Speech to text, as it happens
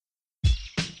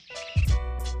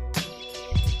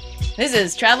This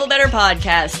is Travel Better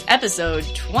Podcast, episode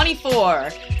 24.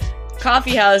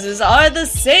 Coffee houses are the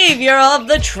savior of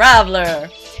the traveler.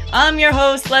 I'm your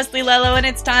host, Leslie Lello, and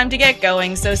it's time to get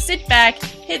going, so sit back,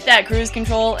 hit that cruise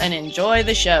control, and enjoy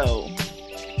the show.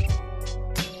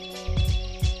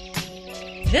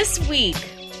 This week,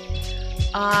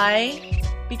 I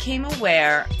became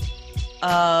aware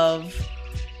of...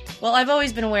 Well, I've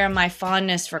always been aware of my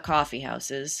fondness for coffee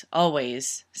houses,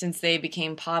 always, since they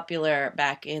became popular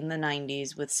back in the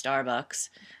 90s with Starbucks,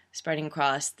 spreading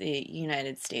across the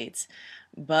United States.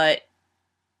 But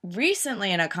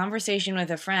recently, in a conversation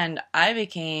with a friend, I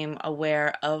became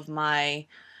aware of my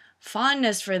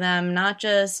fondness for them, not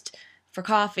just for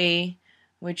coffee,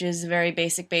 which is very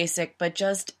basic, but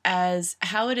just as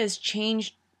how it has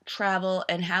changed travel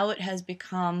and how it has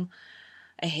become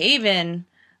a haven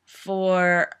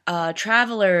for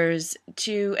travelers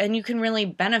to, and you can really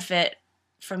benefit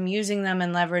from using them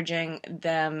and leveraging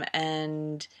them,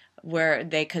 and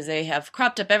because they have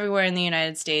cropped up everywhere in the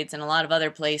United States and a lot of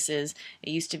other places.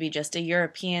 It used to be just a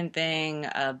European thing.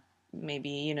 Maybe,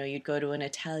 you'd go to an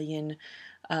Italian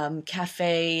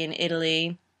cafe in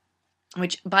Italy,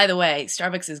 which, by the way,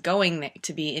 Starbucks is going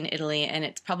to be in Italy, and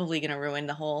it's probably going to ruin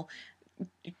the whole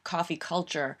coffee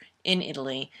culture in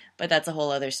Italy, but that's a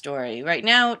whole other story. Right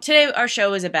now, today our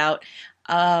show is about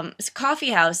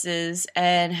coffee houses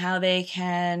and how they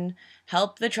can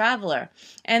help the traveler.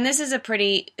 And this is a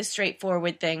pretty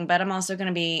straightforward thing, but I'm also going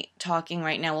to be talking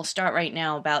right now, we'll start right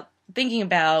now, about thinking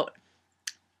about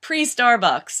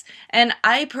pre-Starbucks. And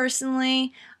I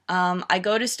personally, I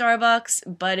go to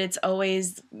Starbucks, but it's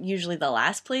always usually the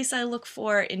last place I look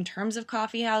for in terms of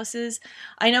coffee houses.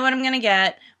 I know what I'm going to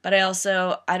get, but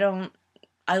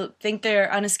I think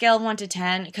they're on a scale of 1 to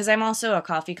 10, because I'm also a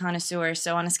coffee connoisseur,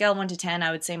 so on a scale of 1 to 10,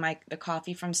 I would say the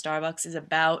coffee from Starbucks is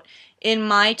about, in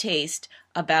my taste,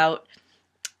 about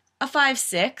a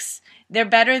 5-6. They're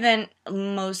better than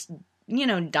most,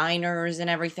 diners and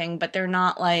everything, but they're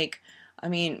not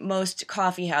most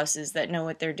coffee houses that know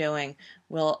what they're doing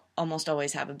will almost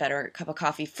always have a better cup of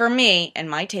coffee, for me and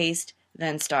my taste,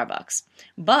 than Starbucks.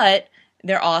 But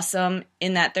they're awesome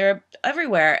in that they're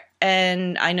everywhere.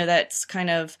 And I know that's kind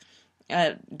of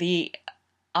the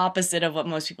opposite of what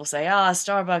most people say.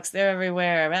 Starbucks, they're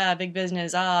everywhere. Big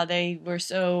business.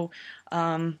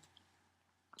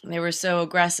 They were so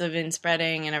aggressive in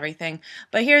spreading and everything.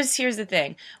 But here's the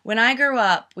thing. When I grew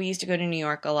up, we used to go to New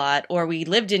York a lot, or we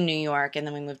lived in New York, and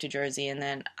then we moved to Jersey, and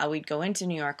then we'd go into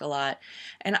New York a lot.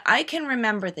 And I can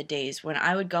remember the days when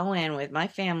I would go in with my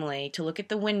family to look at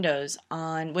the windows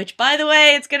on, which, by the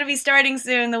way, it's going to be starting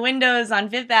soon, the windows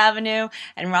on Fifth Avenue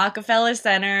and Rockefeller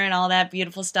Center and all that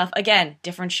beautiful stuff. Again,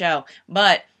 different show.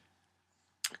 But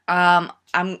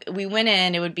we went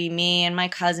in, it would be me and my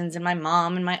cousins and my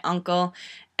mom and my uncle,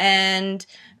 and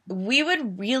we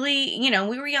would really,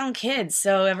 we were young kids,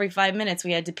 so every 5 minutes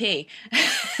we had to pee.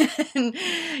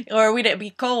 Or we'd be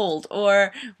cold,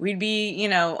 or we'd be,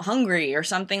 hungry or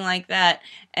something like that,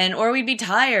 or we'd be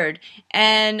tired,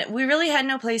 and we really had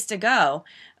no place to go.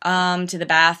 To the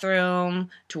bathroom,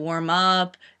 to warm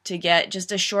up, to get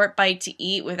just a short bite to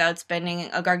eat without spending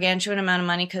a gargantuan amount of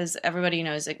money, because everybody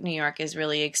knows that New York is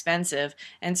really expensive.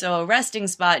 And so a resting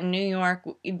spot in New York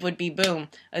would be boom.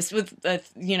 With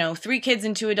 3 kids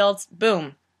and 2 adults,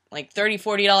 boom. Like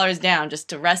 $30-$40 down just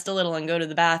to rest a little and go to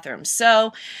the bathroom.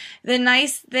 So the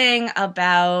nice thing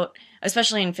about,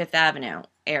 especially in Fifth Avenue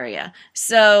area,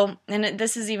 and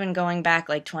this is even going back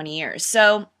like 20 years.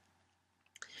 So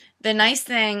the nice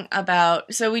thing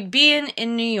about, we'd be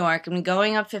in New York, and we'd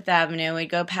going up Fifth Avenue, we'd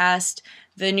go past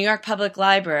the New York Public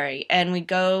Library, and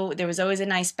there was always a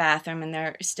nice bathroom, and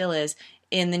there still is,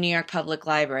 in the New York Public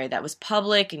Library that was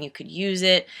public, and you could use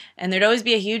it, and there'd always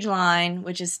be a huge line,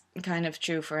 which is kind of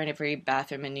true for every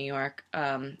bathroom in New York,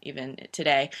 even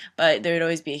today, but there'd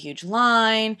always be a huge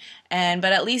line,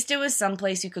 but at least it was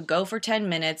someplace you could go for 10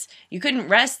 minutes. You couldn't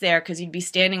rest there because you'd be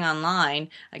standing on line.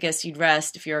 I guess you'd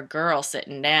rest if you're a girl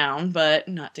sitting down, but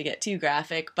not to get too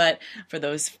graphic, but for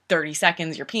those 30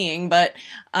 seconds you're peeing, but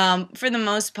for the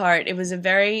most part, it was a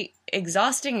very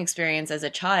exhausting experience as a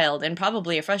child, and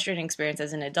probably a frustrating experience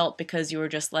as an adult, because you were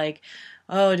just like,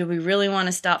 oh, do we really want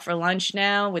to stop for lunch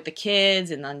now with the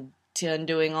kids, and then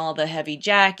undoing all the heavy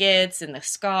jackets and the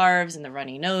scarves and the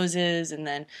runny noses, and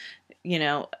then,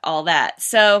 all that.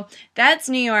 So that's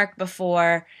New York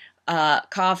before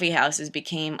coffee houses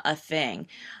became a thing.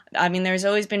 I mean, there's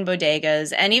always been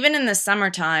bodegas, and even in the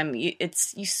summertime,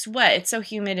 you sweat. It's so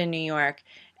humid in New York,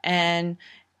 and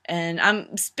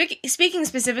I'm speaking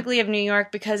specifically of New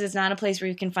York because it's not a place where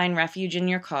you can find refuge in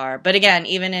your car. But again,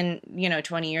 even in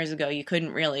 20 years ago, you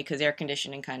couldn't really, because air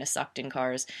conditioning kind of sucked in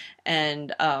cars,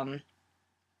 and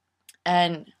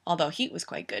and although heat was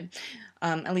quite good,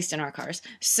 at least in our cars.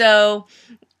 So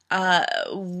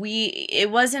it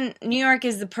wasn't, New York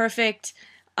is the perfect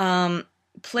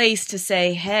place to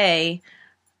say, hey,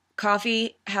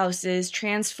 coffee houses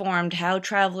transformed how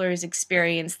travelers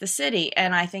experience the city,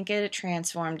 and I think it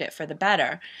transformed it for the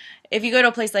better. If you go to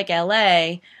a place like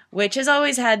LA, which has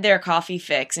always had their coffee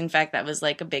fix, in fact, that was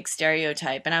like a big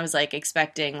stereotype, and I was like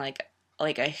expecting like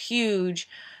a huge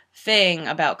thing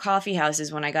about coffee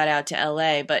houses when I got out to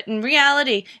LA, but in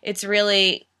reality, it's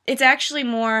actually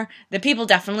more, the people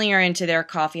definitely are into their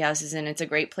coffee houses, and it's a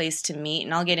great place to meet,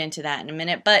 and I'll get into that in a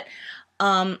minute, but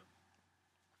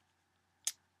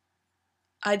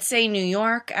I'd say New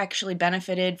York actually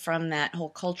benefited from that whole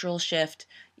cultural shift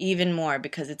even more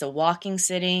because it's a walking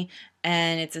city,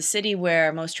 and it's a city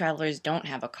where most travelers don't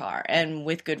have a car, and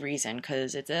with good reason,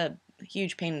 because it's a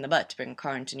huge pain in the butt to bring a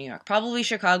car into New York. Probably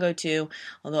Chicago too,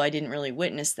 although I didn't really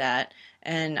witness that.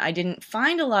 And I didn't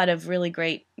find a lot of really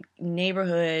great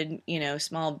neighborhood,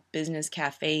 small business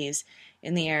cafes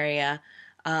in the area.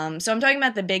 So I'm talking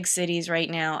about the big cities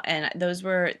right now, and those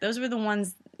were the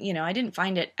ones, I didn't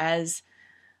find it as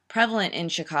prevalent in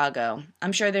Chicago.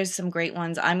 I'm sure there's some great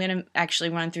ones. I'm going to actually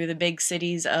run through the big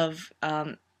cities of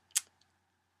the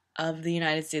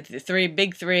United States, the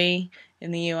big three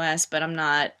in the U.S., but I'm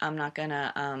not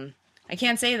gonna. I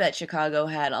can't say that Chicago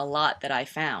had a lot that I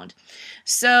found.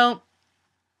 So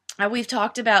we've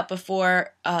talked about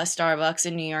before Starbucks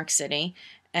in New York City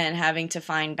and having to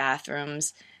find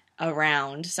bathrooms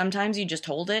around. Sometimes you just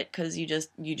hold it because you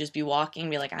just be walking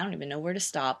and be like, I don't even know where to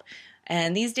stop.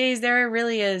 And these days there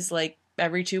really is like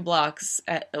every 2 blocks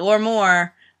or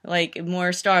more, like more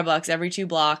Starbucks every 2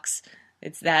 blocks.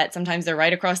 It's that sometimes they're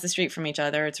right across the street from each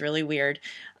other. It's really weird.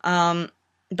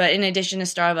 But in addition to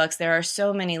Starbucks, there are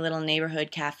so many little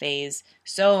neighborhood cafes,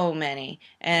 so many.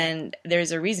 And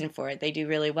there's a reason for it. They do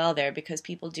really well there because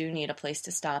people do need a place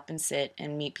to stop and sit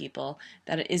and meet people.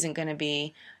 That it isn't going to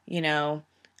be,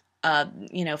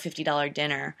 $50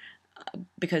 dinner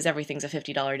because everything's a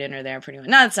 $50 dinner there pretty much.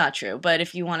 No, that's not true. But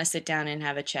if you want to sit down and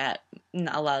have a chat,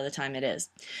 a lot of the time it is.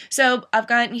 So I've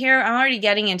gotten here, I'm already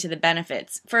getting into the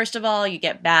benefits. First of all, you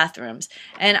get bathrooms.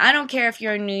 And I don't care if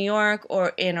you're in New York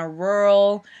or in a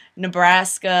rural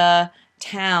Nebraska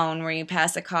town where you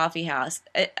pass a coffee house.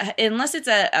 Unless it's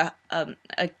a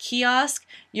kiosk,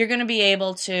 you're going to be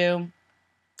able to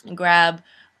grab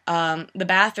the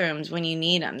bathrooms when you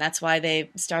need them. That's why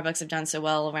Starbucks have done so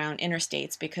well around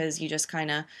interstates, because you just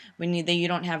kind of, when you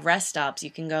don't have rest stops,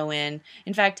 you can go in.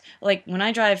 In fact, like when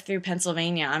I drive through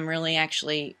Pennsylvania, I'm really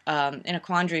actually in a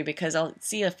quandary because I'll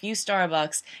see a few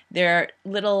Starbucks. They're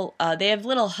little, they have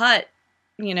little hut,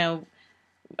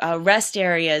 rest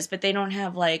areas, but they don't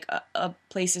have like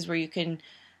places where you can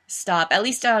stop, at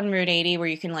least on Route 80, where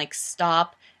you can like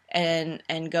stop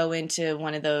and go into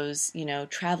one of those,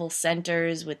 travel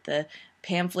centers with the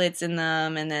pamphlets in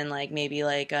them, and then like maybe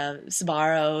like a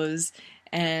Sbarro's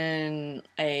and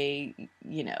a,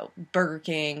 Burger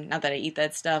King. Not that I eat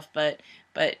that stuff, but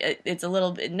it's a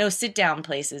little bit, no sit down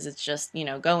places. It's just,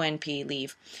 go in, pee,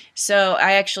 leave. So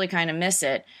I actually kind of miss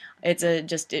it.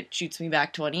 It shoots me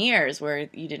back 20 years where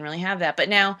you didn't really have that. But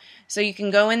now, so you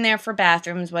can go in there for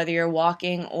bathrooms, whether you're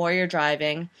walking or you're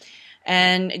driving.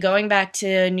 And going back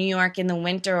to New York in the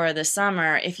winter or the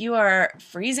summer, if you are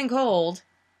freezing cold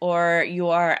or you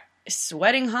are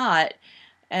sweating hot,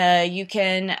 you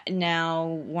can now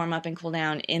warm up and cool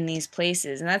down in these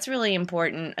places. And that's really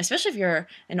important, especially if you're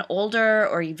an older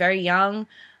or you're very young.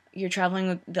 You're traveling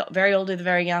with the very old or the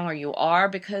very young, or you are,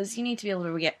 because you need to be able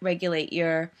to regulate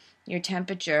your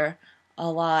temperature a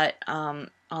lot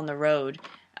on the road.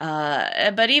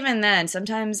 But even then,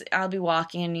 sometimes I'll be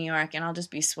walking in New York and I'll just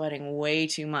be sweating way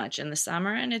too much in the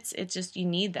summer, and it's just, you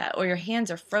need that. Or your hands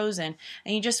are frozen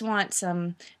and you just want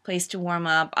some place to warm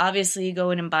up. Obviously, you go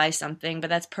in and buy something, but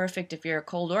that's perfect if you're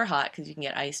cold or hot, because you can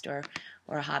get iced or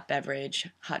a hot beverage.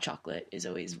 Hot chocolate is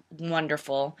always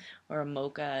wonderful, or a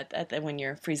mocha when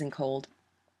you're freezing cold.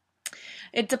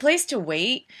 It's a place to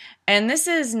wait, and this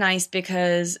is nice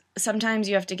because sometimes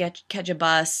you have to catch a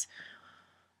bus,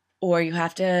 or you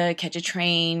have to catch a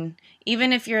train.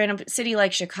 Even if you're in a city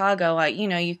like Chicago,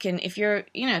 you can, if you're,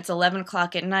 it's 11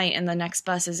 o'clock at night and the next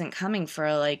bus isn't coming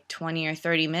for like 20 or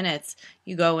 30 minutes,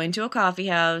 you go into a coffee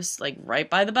house, like right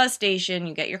by the bus station,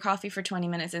 you get your coffee for 20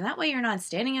 minutes, and that way you're not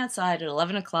standing outside at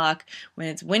 11 o'clock when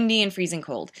it's windy and freezing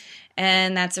cold.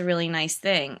 And that's a really nice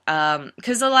thing.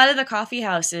 Because a lot of the coffee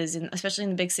houses, especially in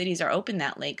the big cities, are open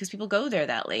that late because people go there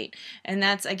that late. And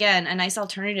that's, again, a nice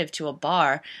alternative to a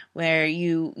bar where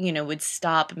you would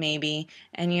stop maybe,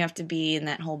 and you have to be in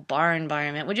that whole bar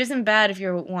environment, which isn't bad if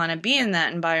you want to be in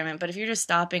that environment, but if you're just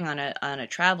stopping on a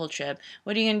travel trip,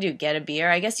 what are you going to do? Get a beer?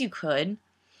 I guess you could.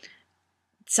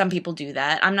 Some people do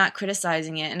that. I'm not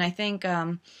criticizing it, and I think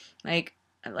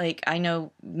like I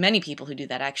know many people who do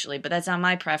that actually, but that's not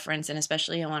my preference, and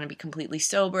especially I want to be completely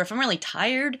sober. If I'm really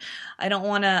tired, I don't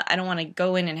want to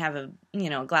go in and have a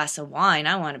glass of wine.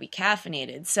 I want to be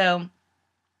caffeinated. So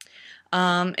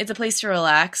it's a place to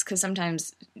relax, because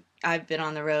sometimes I've been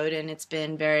on the road and it's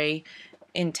been very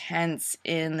intense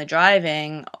in the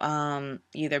driving,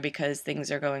 either because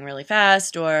things are going really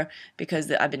fast or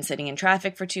because I've been sitting in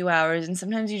traffic for 2 hours, and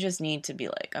sometimes you just need to be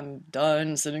like, I'm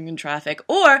done sitting in traffic.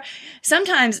 Or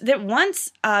sometimes, once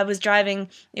I was driving,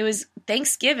 it was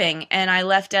Thanksgiving, and I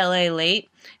left LA late,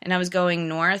 and I was going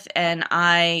north, and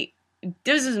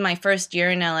this was my first year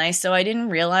in LA, so I didn't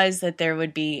realize that there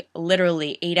would be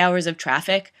literally 8 hours of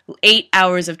traffic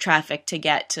to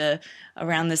get to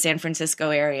around the San Francisco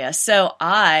area. So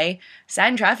I sat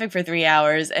in traffic for 3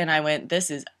 hours, and I went, this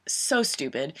is so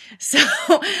stupid. So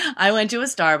I went to a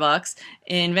Starbucks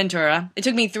in Ventura. It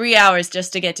took me 3 hours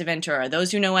just to get to Ventura.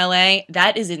 Those who know LA,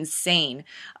 that is insane.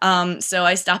 So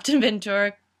I stopped in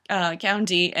Ventura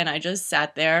County, and I just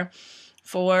sat there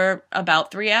for about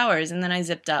 3 hours, and then I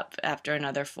zipped up after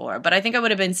another 4. But I think I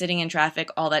would have been sitting in traffic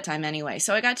all that time anyway,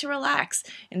 so I got to relax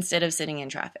instead of sitting in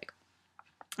traffic.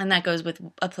 And that goes with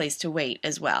a place to wait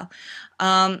as well.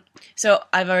 So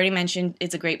I've already mentioned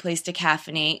it's a great place to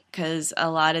caffeinate, because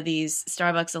a lot of these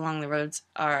Starbucks along the roads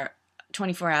are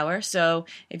 24 hours. So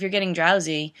if you're getting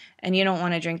drowsy and you don't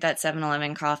want to drink that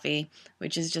 7-Eleven coffee,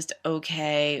 which is just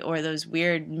okay, or those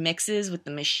weird mixes with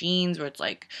the machines where it's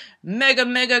like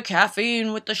mega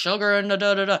caffeine with the sugar and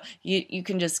da-da-da-da, you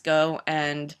can just go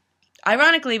and...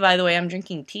 Ironically, by the way, I'm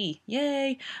drinking tea.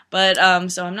 Yay! But,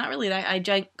 so I'm not really that... I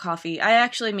drank coffee. I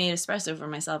actually made espresso for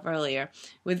myself earlier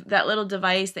with that little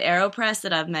device, the AeroPress,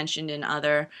 that I've mentioned in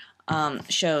other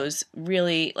shows,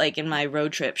 really, like in my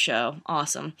road trip show.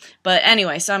 Awesome. But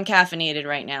anyway, so I'm caffeinated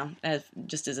right now,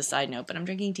 just as a side note, but I'm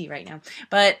drinking tea right now.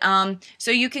 But,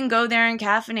 so you can go there and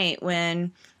caffeinate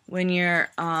when you're,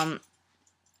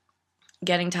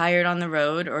 getting tired on the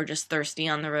road or just thirsty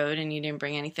on the road and you didn't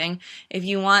bring anything. If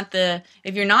you're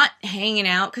not hanging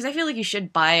out, because I feel like you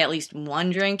should buy at least one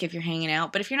drink if you're hanging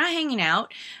out, but if you're not hanging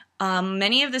out,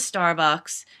 many of the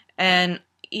Starbucks and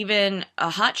even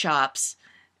hot shops,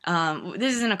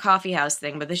 this isn't a coffee house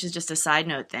thing, but this is just a side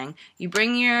note thing. You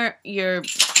bring your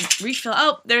refill.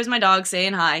 Oh, there's my dog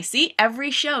saying hi. See,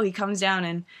 every show he comes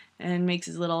down and makes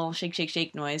his little shake, shake,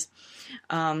 shake noise.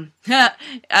 Whenever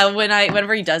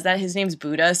he does that, his name's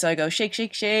Buddha, so I go, shake,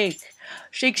 shake, shake,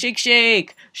 shake, shake,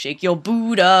 shake, shake your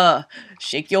Buddha,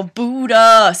 shake your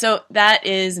Buddha. So that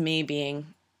is me being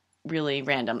really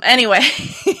random. Anyway,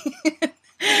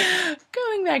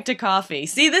 going back to coffee.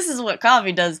 See, this is what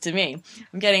coffee does to me.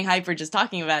 I'm getting hyper just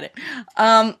talking about it.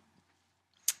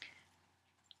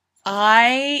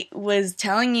 I was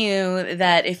telling you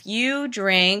that if you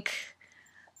bring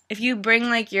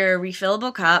like your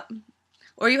refillable cup,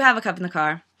 or you have a cup in the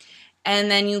car,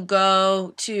 and then you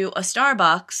go to a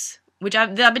Starbucks, which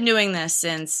I've been doing this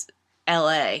since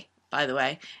LA, by the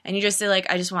way, and you just say like,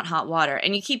 I just want hot water,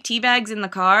 and you keep tea bags in the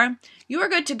car, you are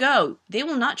good to go. They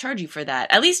will not charge you for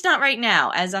that. At least not right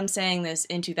now, as I'm saying this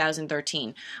in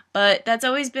 2013. But that's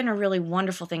always been a really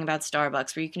wonderful thing about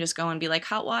Starbucks, where you can just go and be like,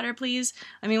 hot water, please?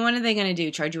 I mean, what are they going to do?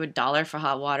 Charge you $1 for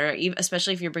hot water,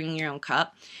 especially if you're bringing your own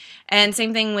cup? And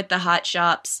same thing with the hot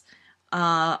shops.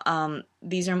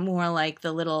 These are more like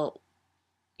the little,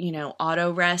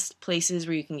 auto rest places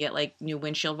where you can get like new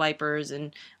windshield wipers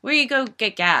and where you go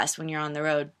get gas when you're on the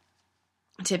road.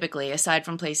 Typically, aside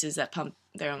from places that pump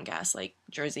their own gas, like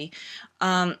Jersey,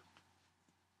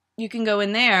 you can go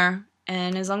in there,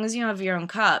 and as long as you have your own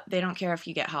cup, they don't care if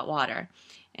you get hot water,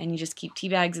 and you just keep tea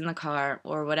bags in the car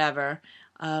or whatever.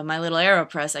 My little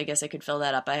AeroPress, I guess I could fill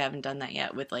that up. I haven't done that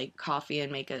yet with like coffee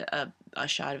and make a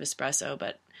shot of espresso,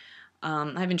 but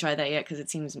I haven't tried that yet because it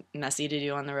seems messy to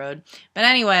do on the road. But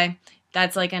anyway,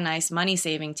 that's like a nice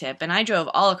money-saving tip. And I drove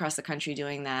all across the country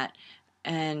doing that,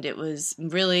 and it was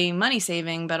really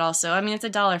money-saving, but also, I mean, it's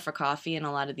 $1 for coffee in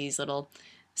a lot of these little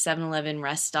 7-Eleven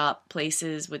rest stop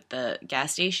places with the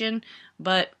gas station.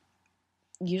 But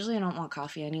usually I don't want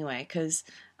coffee anyway, because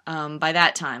by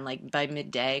that time, like by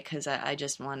midday, because I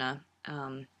just want to...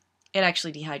 it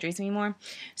actually dehydrates me more.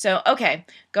 So, okay,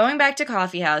 going back to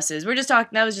coffee houses. We're just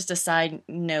talking, that was just a side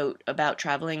note about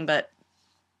traveling, but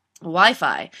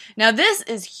Wi-Fi. Now, this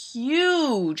is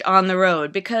huge on the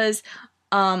road because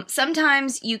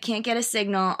sometimes you can't get a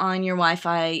signal on your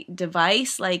Wi-Fi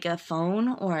device, like a phone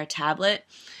or a tablet.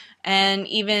 And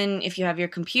even if you have your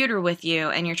computer with you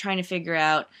and you're trying to figure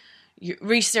out,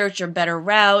 research a better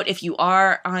route if you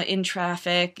are in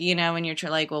traffic, and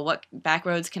you're like, well, what back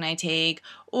roads can I take?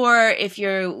 Or if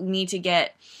you need to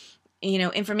get,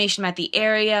 information about the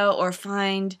area, or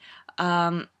find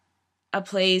a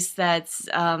place that's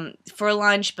for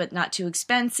lunch but not too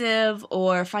expensive,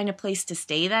 or find a place to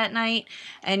stay that night,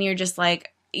 and you're just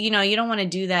like, you don't want to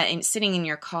do that sitting in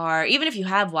your car. Even if you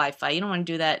have Wi-Fi, you don't want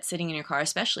to do that sitting in your car,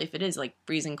 especially if it is like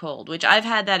freezing cold, which I've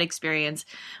had that experience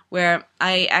where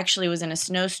I actually was in a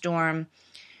snowstorm.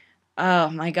 Oh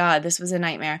my God, this was a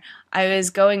nightmare. I was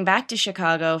going back to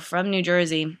Chicago from New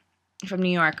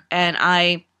York, and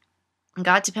I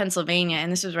got to Pennsylvania,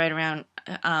 and this was right around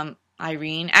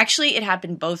Irene. Actually, it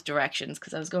happened both directions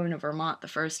because I was going to Vermont the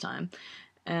first time.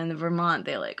 And the Vermont,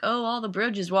 they're like, oh, all the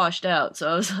bridges washed out. So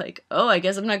I was like, oh, I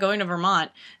guess I'm not going to Vermont.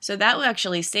 So that would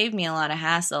actually save me a lot of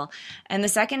hassle. And the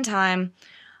second time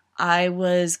I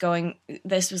was going,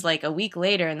 this was like a week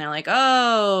later, and they're like,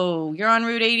 oh, you're on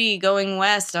Route 80 going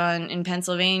west in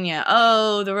Pennsylvania.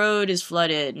 Oh, the road is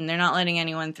flooded, and they're not letting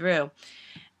anyone through.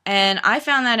 And I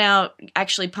found that out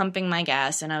actually pumping my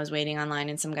gas, and I was waiting online,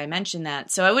 and some guy mentioned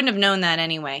that. So I wouldn't have known that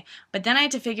anyway. But then I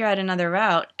had to figure out another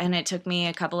route, and it took me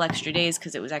a couple extra days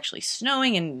because it was actually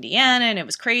snowing in Indiana, and it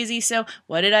was crazy. So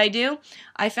what did I do?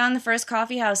 I found the first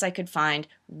coffee house I could find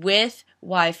with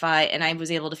Wi-Fi, and I was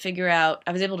able to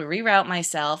reroute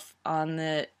myself on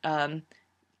the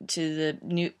to the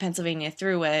New Pennsylvania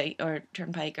Thruway or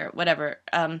Turnpike or whatever.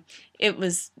 It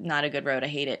was not a good road. I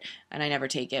hate it, and I never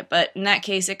take it. But in that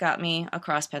case, it got me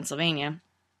across Pennsylvania.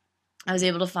 I was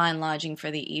able to find lodging for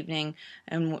the evening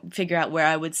and figure out where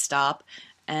I would stop,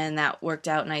 and that worked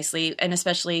out nicely. And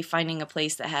especially finding a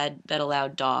place that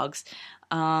allowed dogs.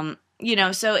 So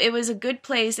it was a good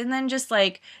place. And then just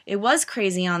like, it was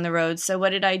crazy on the road. So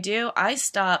what did I do? I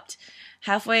stopped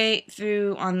halfway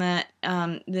through on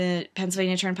the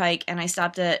Pennsylvania Turnpike, and I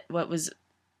stopped at what was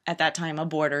at that time a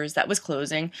Borders that was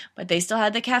closing, but they still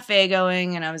had the cafe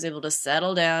going, and I was able to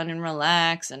settle down and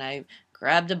relax, and I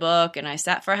grabbed a book, and I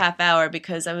sat for a half hour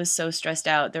because I was so stressed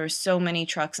out. There were so many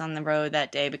trucks on the road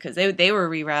that day because they were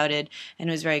rerouted, and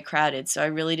it was very crowded, so I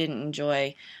really didn't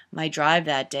enjoy my drive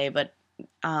that day, but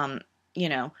I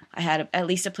had at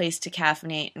least a place to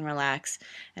caffeinate and relax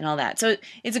and all that. So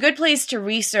it's a good place to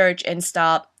research and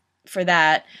stop for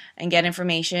that and get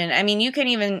information. I mean, you can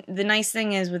even, the nice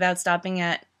thing is without stopping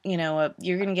at,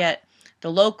 you're going to get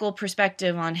the local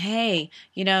perspective on, hey,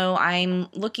 I'm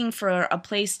looking for a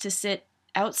place to sit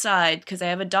outside because I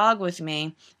have a dog with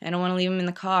me. I don't want to leave him in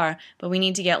the car, but we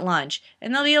need to get lunch.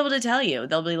 And they'll be able to tell you.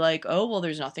 They'll be like, oh, well,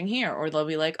 there's nothing here. Or they'll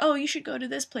be like, oh, you should go to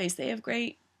this place. They have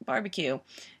great barbecue.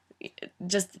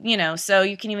 Just, so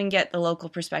you can even get the local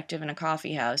perspective in a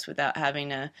coffee house without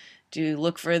having to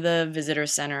look for the visitor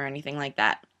center or anything like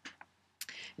that.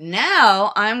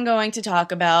 Now I'm going to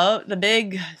talk about the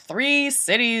big 3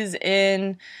 cities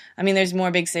there's more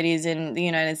big cities in the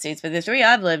United States, but the 3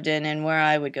 I've lived in and where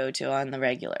I would go to on the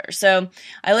regular. So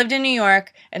I lived in New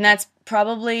York, and that's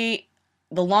probably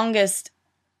the longest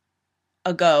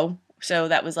ago. So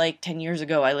that was like 10 years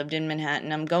ago. I lived in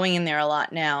Manhattan. I'm going in there a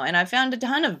lot now, and I found a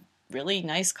ton of really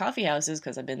nice coffee houses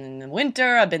because I've been in the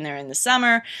winter, I've been there in the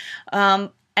summer,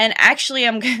 and actually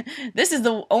this is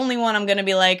the only one I'm going to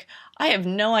be like, I have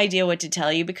no idea what to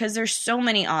tell you because there's so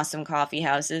many awesome coffee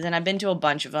houses, and I've been to a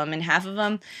bunch of them, and half of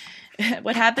them,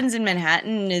 what happens in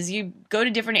Manhattan is you go to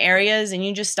different areas and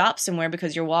you just stop somewhere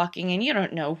because you're walking and you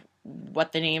don't know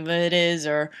what the name of it is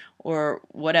or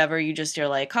whatever. You're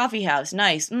like, coffee house,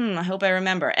 nice, I hope I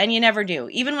remember. And you never do.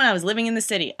 Even when I was living in the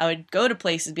city, I would go to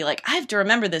places, be like, I have to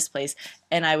remember this place,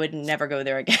 and I would never go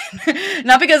there again.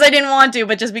 Not because I didn't want to,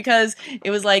 but just because it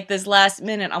was like this last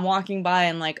minute, I'm walking by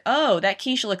and like, oh, that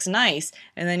quiche looks nice,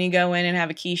 and then you go in and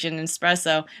have a quiche and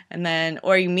espresso, and then,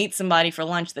 or you meet somebody for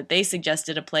lunch that they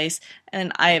suggested a place,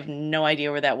 and I have no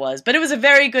idea where that was, but it was a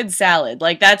very good salad.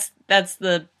 Like, that's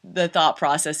the thought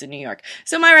process in New York.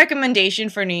 So my recommendation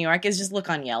for New York is just look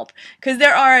on Yelp, because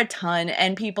there are a ton,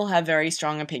 and people have very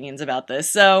strong opinions about this.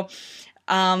 So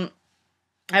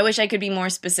I wish I could be more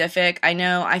specific. I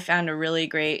know I found a really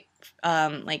great,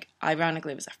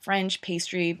 ironically, it was a French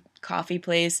pastry coffee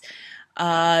place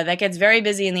that gets very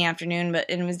busy in the afternoon, but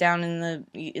it was down in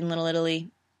Little Italy,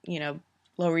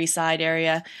 Lower East Side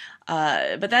area.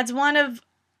 But that's one of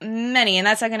many, and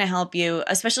that's not going to help you,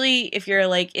 especially if you're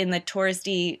like in the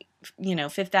touristy,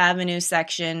 Fifth Avenue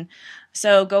section.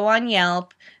 So go on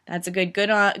Yelp. That's a good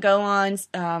go on.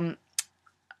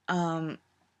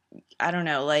 I don't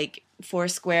know, like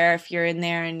Foursquare. If you're in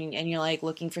there and you're like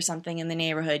looking for something in the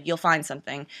neighborhood, you'll find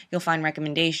something. You'll find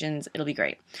recommendations. It'll be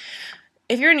great.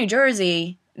 If you're in New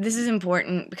Jersey, this is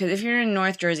important because if you're in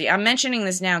North Jersey, I'm mentioning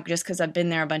this now just because I've been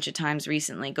there a bunch of times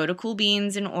recently. Go to Cool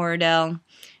Beans in Oradell.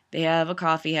 They have a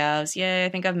coffee house. Yeah, I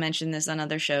think I've mentioned this on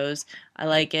other shows. I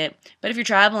like it. But if you're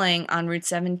traveling on Route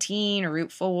 17 or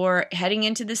Route 4 heading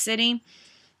into the city,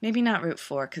 maybe not Route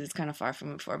 4 because it's kind of far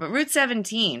from Route 4, but Route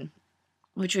 17,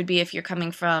 which would be if you're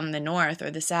coming from the north or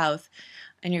the south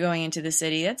and you're going into the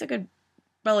city, that's a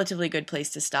relatively good place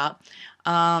to stop.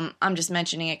 I'm just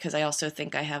mentioning it because I also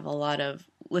think I have a lot of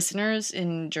listeners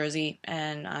in Jersey,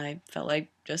 and I felt like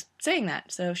just saying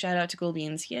that. So shout out to Cool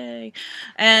Beans, yay!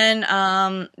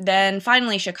 And then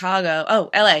finally Chicago. Oh,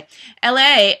 LA.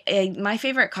 My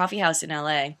favorite coffee house in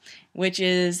LA,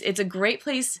 it's a great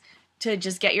place to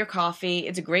just get your coffee.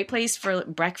 It's a great place for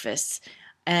breakfasts.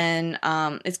 And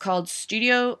it's called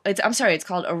it's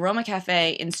called Aroma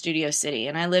Cafe in Studio City.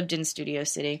 And I lived in Studio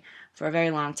City for a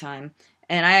very long time.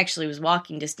 And I actually was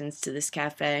walking distance to this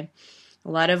cafe. A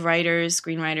lot of writers,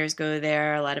 screenwriters go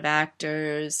there, a lot of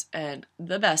actors, and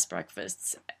the best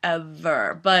breakfasts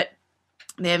ever. But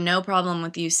they have no problem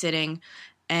with you sitting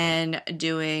and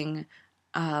doing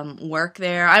work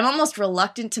there. I'm almost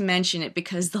reluctant to mention it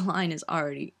because the line is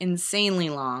already insanely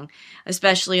long,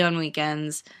 especially on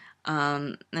weekends.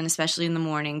 And especially in the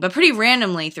morning, but pretty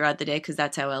randomly throughout the day because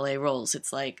that's how LA rolls.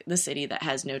 It's like the city that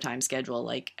has no time schedule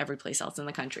like every place else in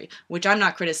the country, which I'm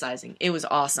not criticizing. It was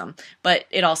awesome, but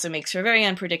it also makes for very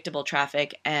unpredictable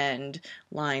traffic and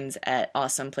lines at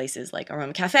awesome places like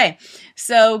Aroma Cafe.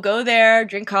 So go there,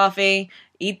 drink coffee,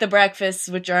 eat the breakfasts,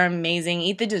 which are amazing,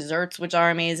 eat the desserts, which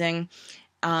are amazing.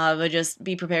 But just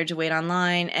be prepared to wait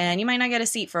online, and you might not get a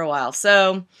seat for a while,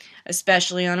 so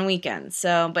especially on a weekend.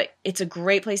 So, but it's a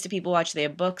great place to people watch. They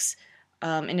have books,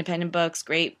 independent books,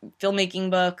 great filmmaking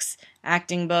books,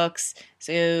 acting books,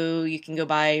 so you can go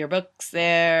buy your books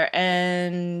there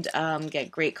and get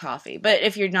great coffee. But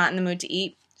if you're not in the mood to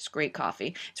eat, it's great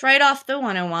coffee. It's right off the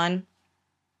 101,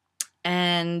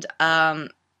 and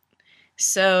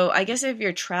so I guess if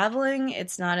you're traveling,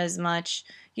 it's not as much.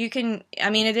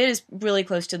 It is really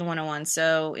close to the 101,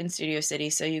 so in Studio City,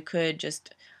 so you could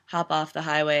just hop off the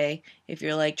highway if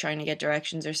you're like trying to get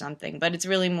directions or something, but it's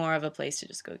really more of a place to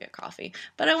just go get coffee.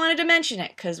 But I wanted to mention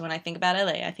it because when I think about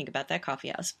LA, I think about that coffee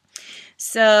house.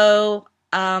 So,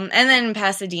 and then in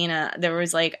Pasadena,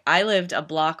 I lived a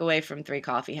block away from 3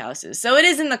 coffee houses, so it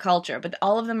is in the culture, but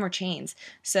all of them were chains.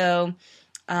 So,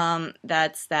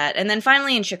 that's that. And then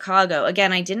finally in Chicago,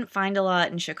 again, I didn't find a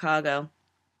lot in Chicago.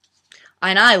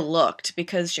 And I looked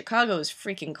because Chicago is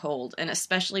freaking cold, and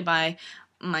especially by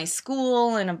my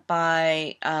school and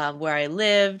by where I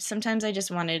lived. Sometimes I just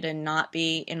wanted to not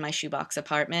be in my shoebox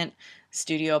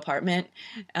studio apartment.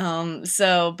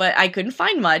 But I couldn't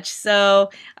find much.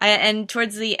 And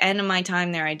towards the end of my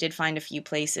time there, I did find a few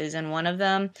places, and one of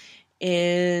them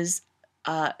is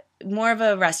more of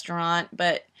a restaurant,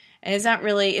 and it's not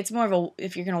really. It's more of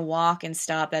if you're gonna walk and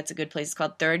stop, that's a good place. It's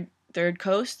called the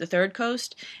Third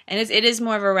Coast, and it is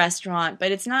more of a restaurant, but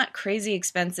it's not crazy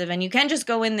expensive, and you can just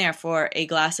go in there for a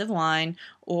glass of wine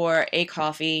or a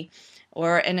coffee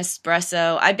or an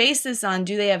espresso. I base this on,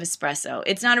 do they have espresso?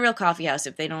 It's not a real coffee house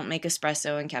if they don't make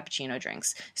espresso and cappuccino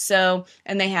drinks. So,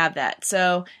 and they have that.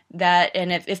 So that,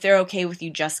 and if they're okay with you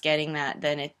just getting that,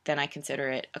 then I consider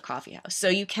it a coffee house. So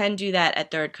you can do that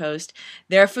at Third Coast.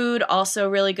 Their food also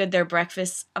really good. Their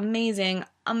breakfasts amazing.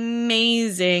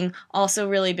 Also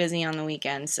really busy on the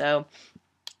weekend. So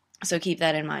keep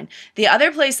that in mind. The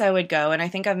other place I would go, and I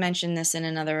think I've mentioned this in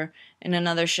another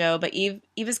show, but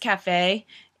Eva's Cafe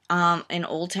in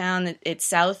Old Town. It's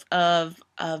south of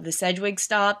the Sedgwick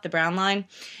stop, the Brown Line,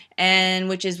 and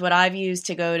which is what I've used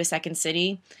to go to Second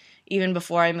City even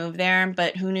before I moved there.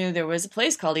 But who knew there was a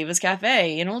place called Eva's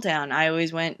Cafe in Old Town? I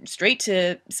always went straight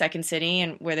to Second City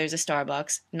and where there's a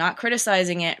Starbucks. Not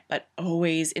criticizing it, but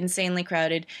always insanely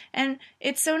crowded. And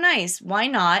it's so nice. Why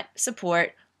not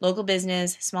support local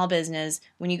business, small business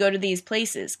when you go to these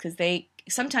places? Because they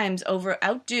sometimes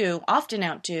often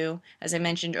outdo, as I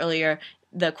mentioned earlier,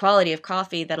 the quality of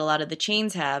coffee that a lot of the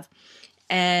chains have.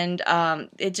 And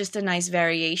it's just a nice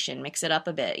variation. Mix it up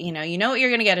a bit. You know what you're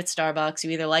going to get at Starbucks.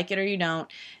 You either like it or you don't.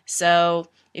 So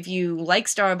if you like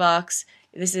Starbucks,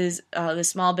 this is the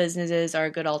small businesses are a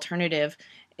good alternative.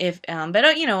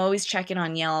 Always check it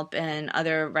on Yelp and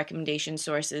other recommendation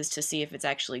sources to see if it's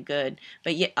actually good.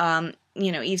 But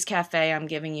Eve's Cafe, I'm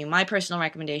giving you my personal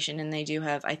recommendation, and they do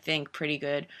have, I think, pretty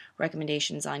good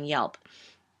recommendations on Yelp.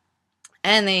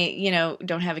 And they,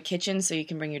 don't have a kitchen, so you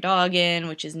can bring your dog in,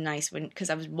 which is nice because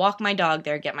I would walk my dog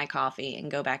there, get my coffee, and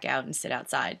go back out and sit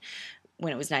outside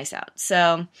when it was nice out.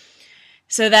 So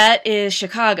that is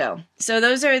Chicago. So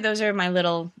those are my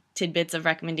little tidbits of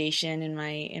recommendation in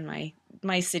my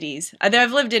my cities.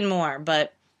 I've lived in more,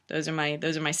 but those are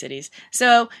my cities.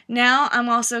 So now I'm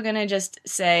also going to just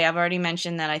say, I've already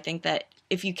mentioned that I think that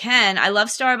if you can, I love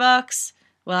Starbucks.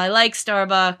 Well, I like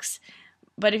Starbucks.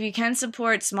 But if you can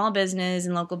support small business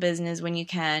and local business when you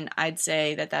can, I'd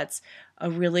say that that's a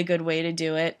really good way to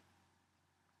do it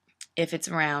if it's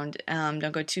around.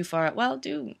 Don't go too far. Well,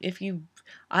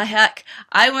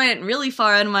 I went really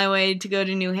far out of my way to go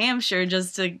to New Hampshire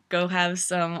just to go have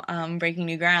some breaking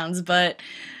new grounds. But,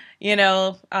 you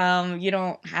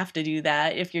don't have to do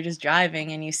that. If you're just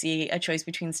driving and you see a choice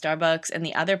between Starbucks and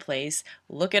the other place,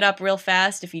 look it up real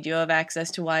fast if you do have access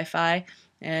to Wi-Fi.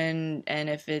 And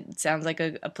if it sounds like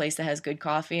a place that has good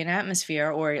coffee and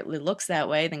atmosphere, or it looks that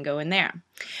way, then go in there.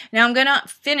 Now, I'm going to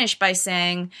finish by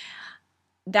saying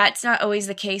that's not always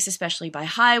the case, especially by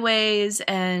highways.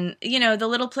 And, the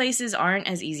little places aren't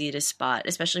as easy to spot,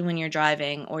 especially when you're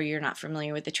driving or you're not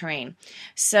familiar with the terrain.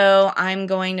 So I'm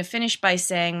going to finish by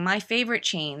saying my favorite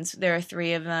chains, there are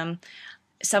 3 of them.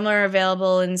 Some are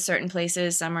available in certain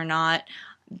places, some are not.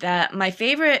 My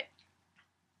favorite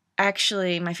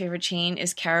chain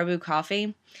is Caribou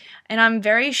Coffee, and I'm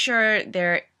very sure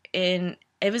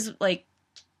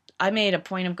I made a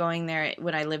point of going there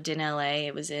when I lived in LA.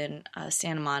 It was in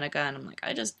Santa Monica, and I'm like,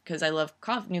 because I love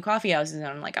new coffee houses, and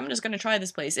I'm like, I'm just going to try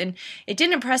this place. And it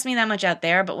didn't impress me that much out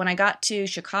there, but when I got to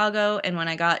Chicago and when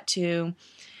I got to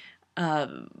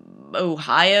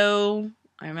Ohio,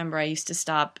 I remember I used to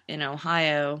stop in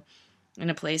Ohio in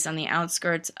a place on the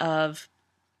outskirts of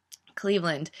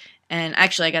Cleveland. And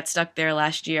actually, I got stuck there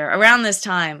last year around this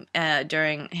time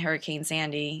during Hurricane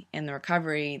Sandy and the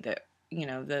recovery,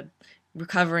 the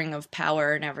recovering of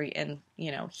power and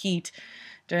heat.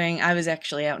 I was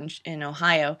actually out in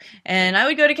Ohio, and I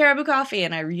would go to Caribou Coffee,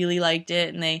 and I really liked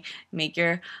it. And they make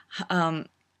your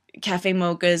cafe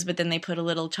mochas, but then they put a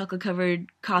little chocolate covered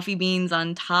coffee beans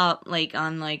on top,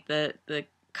 on the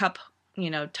cup.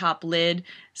 Top lid,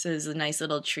 so it's a nice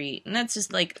little treat. And that's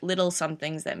just little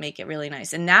somethings that make it really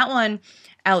nice. And that one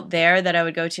out there that I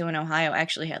would go to in Ohio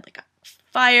actually had a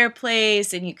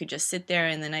fireplace, and you could just sit there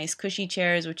in the nice cushy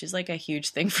chairs, which is a huge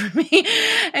thing for me,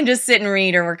 and just sit and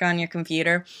read or work on your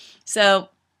computer. So,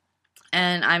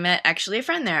 and I met actually a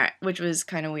friend there, which was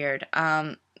kind of weird.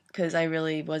 Because I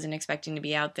really wasn't expecting to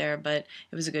be out there, but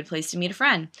it was a good place to meet a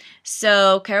friend.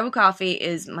 So Caribou Coffee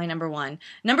is my number 1.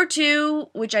 Number 2,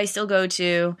 which I still go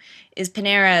to, is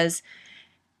Panera's.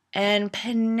 And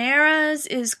Panera's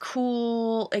is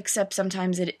cool, except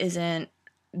sometimes it isn't.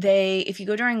 If you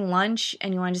go during lunch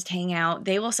and you want to just hang out,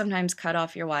 they will sometimes cut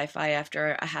off your Wi-Fi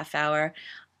after a half hour.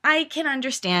 I can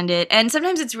understand it, and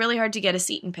sometimes it's really hard to get a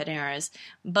seat in Panera's,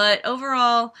 but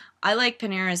overall, I like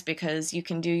Panera's because you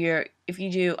can if you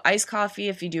do iced coffee,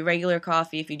 if you do regular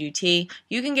coffee, if you do tea,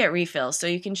 you can get refills, so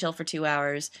you can chill for 2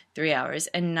 hours, 3 hours,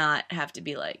 and not have to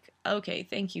be okay,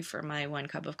 thank you for my 1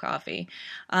 cup of coffee.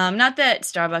 Not that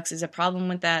Starbucks is a problem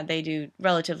with that. They do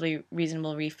relatively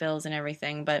reasonable refills and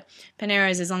everything, but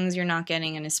Panera's, as long as you're not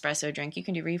getting an espresso drink, you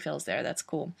can do refills there. That's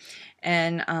cool.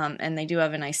 And they do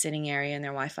have a nice sitting area, and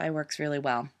their Wi-Fi works really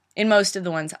well in most of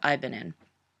the ones I've been in.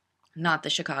 Not the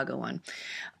Chicago one,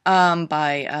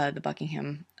 by the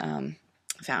Buckingham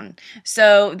Fountain.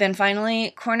 So then finally,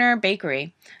 Corner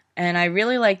Bakery. And I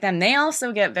really like them. They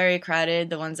also get very crowded,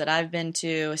 the ones that I've been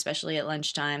to, especially at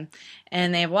lunchtime.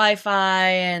 And they have Wi-Fi,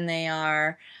 and they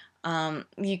are,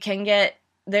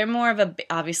 they're more of a,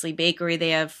 obviously, bakery. They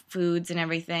have foods and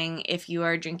everything. If you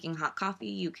are drinking hot coffee,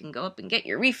 you can go up and get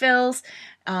your refills.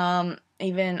 I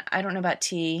don't know about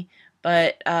tea,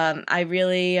 but I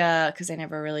really, because I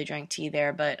never really drank tea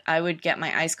there, but I would get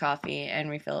my iced coffee and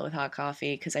refill it with hot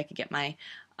coffee because I could get my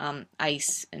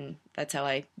ice, and that's how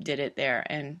I did it there,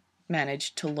 and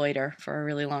managed to loiter for a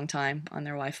really long time on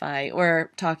their Wi-Fi or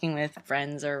talking with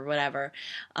friends or whatever.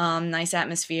 Nice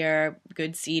atmosphere,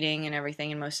 good seating and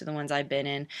everything in most of the ones I've been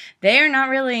in. They are not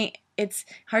really, it's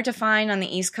hard to find on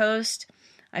the East Coast.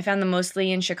 I found them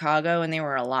mostly in Chicago, and they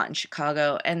were a lot in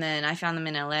Chicago. And then I found them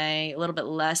in LA, a little bit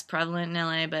less prevalent in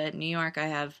LA, but New York I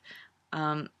have,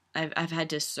 I've had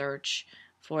to search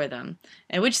for them,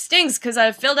 and which stings because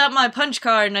I've filled out my punch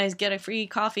card and I get a free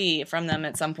coffee from them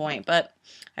at some point, but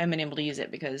I haven't been able to use it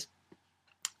because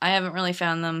I haven't really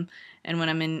found them. And when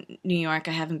I'm in New York,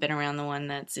 I haven't been around the one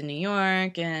that's in New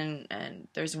York, and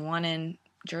there's one in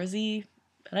Jersey,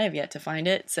 but I have yet to find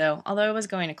it. So, although I was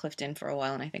going to Clifton for a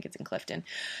while, and I think it's in Clifton.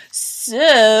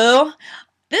 So,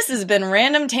 this has been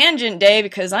Random Tangent Day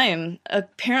because I am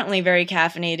apparently very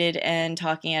caffeinated and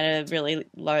talking at a really,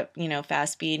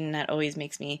 fast speed, and that always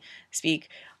makes me speak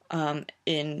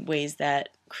in ways that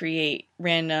create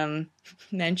random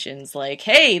mentions like,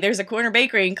 hey, there's a corner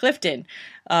bakery in Clifton,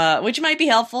 which might be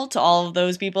helpful to all of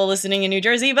those people listening in New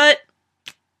Jersey, but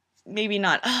maybe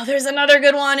not. Oh, there's another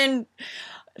good one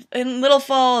in Little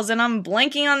Falls, and I'm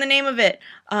blanking on the name of it.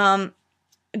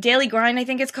 Daily Grind, I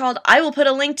think it's called. I will put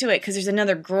a link to it because there's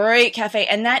another great cafe,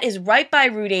 and that is right by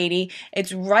Route 80.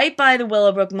 It's right by the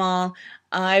Willowbrook Mall.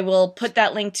 I will put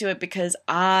that link to it because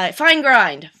Fine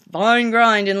Grind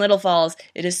in Little Falls.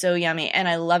 It is so yummy, and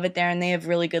I love it there, and they have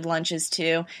really good lunches,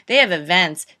 too. They have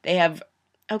events.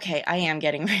 Okay, I am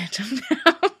getting random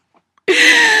now.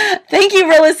 Thank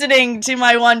you for listening to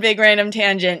my one big random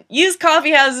tangent. Use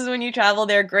coffee houses when you travel.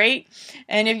 They're great.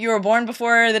 And if you were born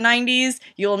before the 90s,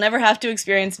 you will never have to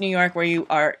experience New York where you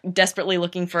are desperately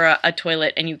looking for a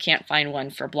toilet and you can't find one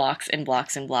for blocks and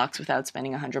blocks and blocks without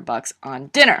spending $100 on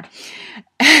dinner.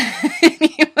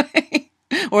 Anyway,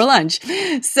 or lunch.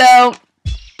 So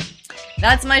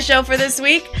that's my show for this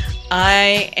week.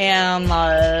 I am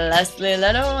Leslie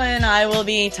Leto, and I will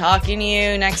be talking to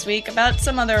you next week about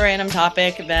some other random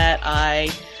topic that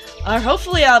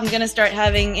hopefully I'm going to start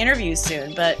having interviews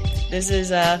soon, but this is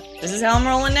how I'm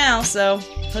rolling now, so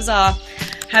huzzah.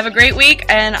 Have a great week,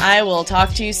 and I will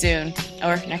talk to you soon,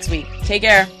 or next week. Take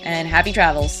care, and happy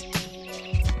travels.